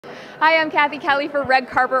Hi, I'm Cathy Kelley for Red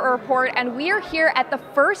Carpet Report, and we are here at the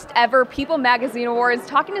first ever People Magazine Awards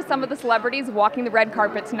talking to some of the celebrities walking the red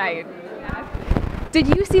carpet tonight. Did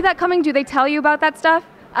you see that coming? Do they tell you about that stuff?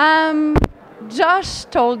 Josh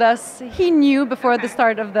told us he knew before the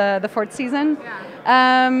start of the fourth season.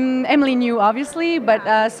 Emily knew, obviously,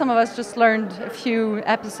 but some of us just learned a few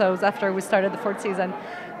episodes after we started the fourth season.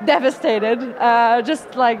 Devastated,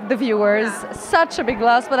 just like the viewers. Such a big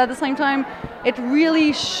loss, but at the same time, it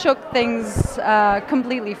really shook things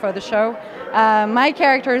completely for the show. My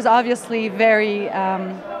character is obviously very,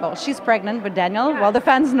 well, she's pregnant with Daniel. Well, the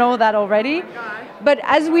fans know that already. But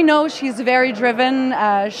as we know, she's very driven.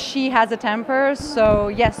 She has a temper, so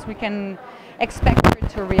yes, we can expect her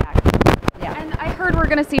to react. Yeah. And I heard we're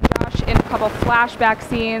going to see Josh in a couple flashback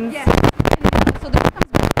scenes. Yes. And, so the book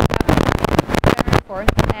comes back February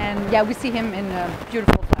 4th, and yeah, we see him in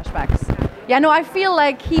beautiful flashbacks. Yeah, no, I feel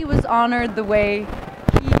like he was honored the way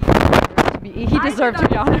he deserved to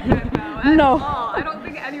be honored. No. I don't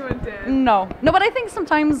think anyone did. No, but I think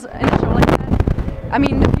sometimes in a show like that, I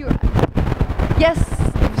mean, yes,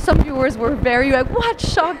 some viewers were very like, what,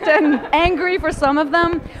 shocked and angry for some of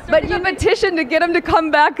them. But you petitioned to get him to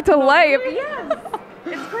come back to life. Yes,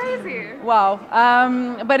 it's crazy. Wow,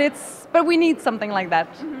 but we need something like that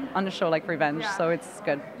on a show like Revenge, so it's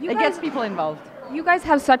good. It gets people involved. You guys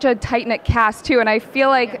have such a tight-knit cast too, and I feel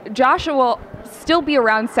like Joshua will still be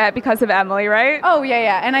around set because of Emily, right? Oh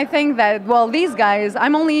yeah, and I think that, well, these guys,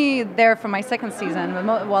 I'm only there for my second season,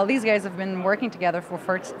 but well, these guys have been working together for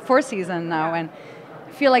four seasons now, and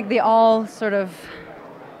I feel like they all sort of,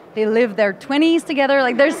 they live their 20s together.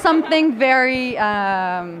 Like there's something very,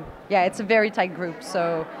 yeah, it's a very tight group.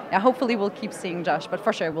 So yeah, hopefully we'll keep seeing Josh, but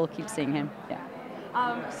for sure we'll keep seeing him. Yeah.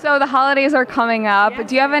 So the holidays are coming up. Yes.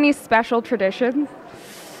 Do you have any special traditions?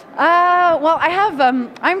 Well, I have,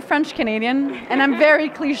 I'm French Canadian, and I'm very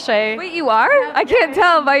cliche. Wait, you are? I can't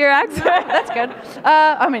tell by your accent. That's good.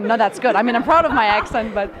 I mean, no, that's good. I mean, I'm proud of my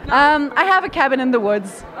accent, but I have a cabin in the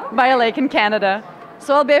woods by a lake in Canada.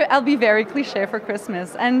 So I'll be very cliche for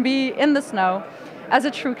Christmas and be in the snow as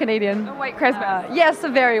a true Canadian. A white Christmas. Yes, a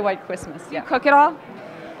very white Christmas. Do you cook it all?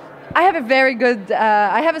 I have a very good,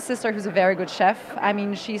 I have a sister who's a very good chef. I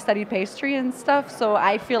mean, she studied pastry and stuff, so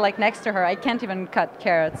I feel like next to her, I can't even cut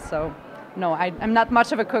carrots, so no, I'm not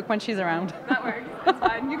much of a cook when she's around. That works, that's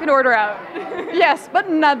fine. You can order out. Yes, but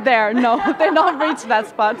not there, no. They don't reach that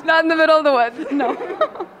spot. Not in the middle of the woods.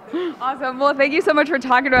 No. Awesome. Well, thank you so much for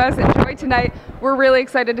talking to us. Enjoy tonight. We're really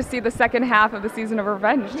excited to see the second half of the season of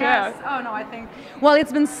Revenge. Yes. Too. Oh no, I think. Well,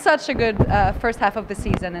 it's been such a good first half of the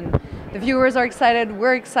season, and the viewers are excited.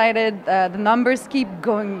 We're excited. The numbers keep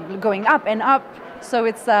going up and up. So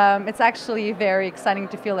it's actually very exciting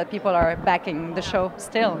to feel that people are backing the show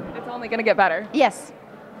still. It's only going to get better. Yes.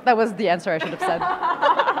 That was the answer I should have said.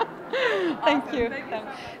 Thank you.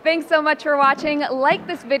 Thanks so much for watching. Like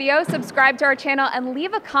this video, subscribe to our channel, and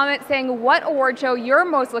leave a comment saying what award show you're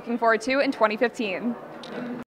most looking forward to in 2015.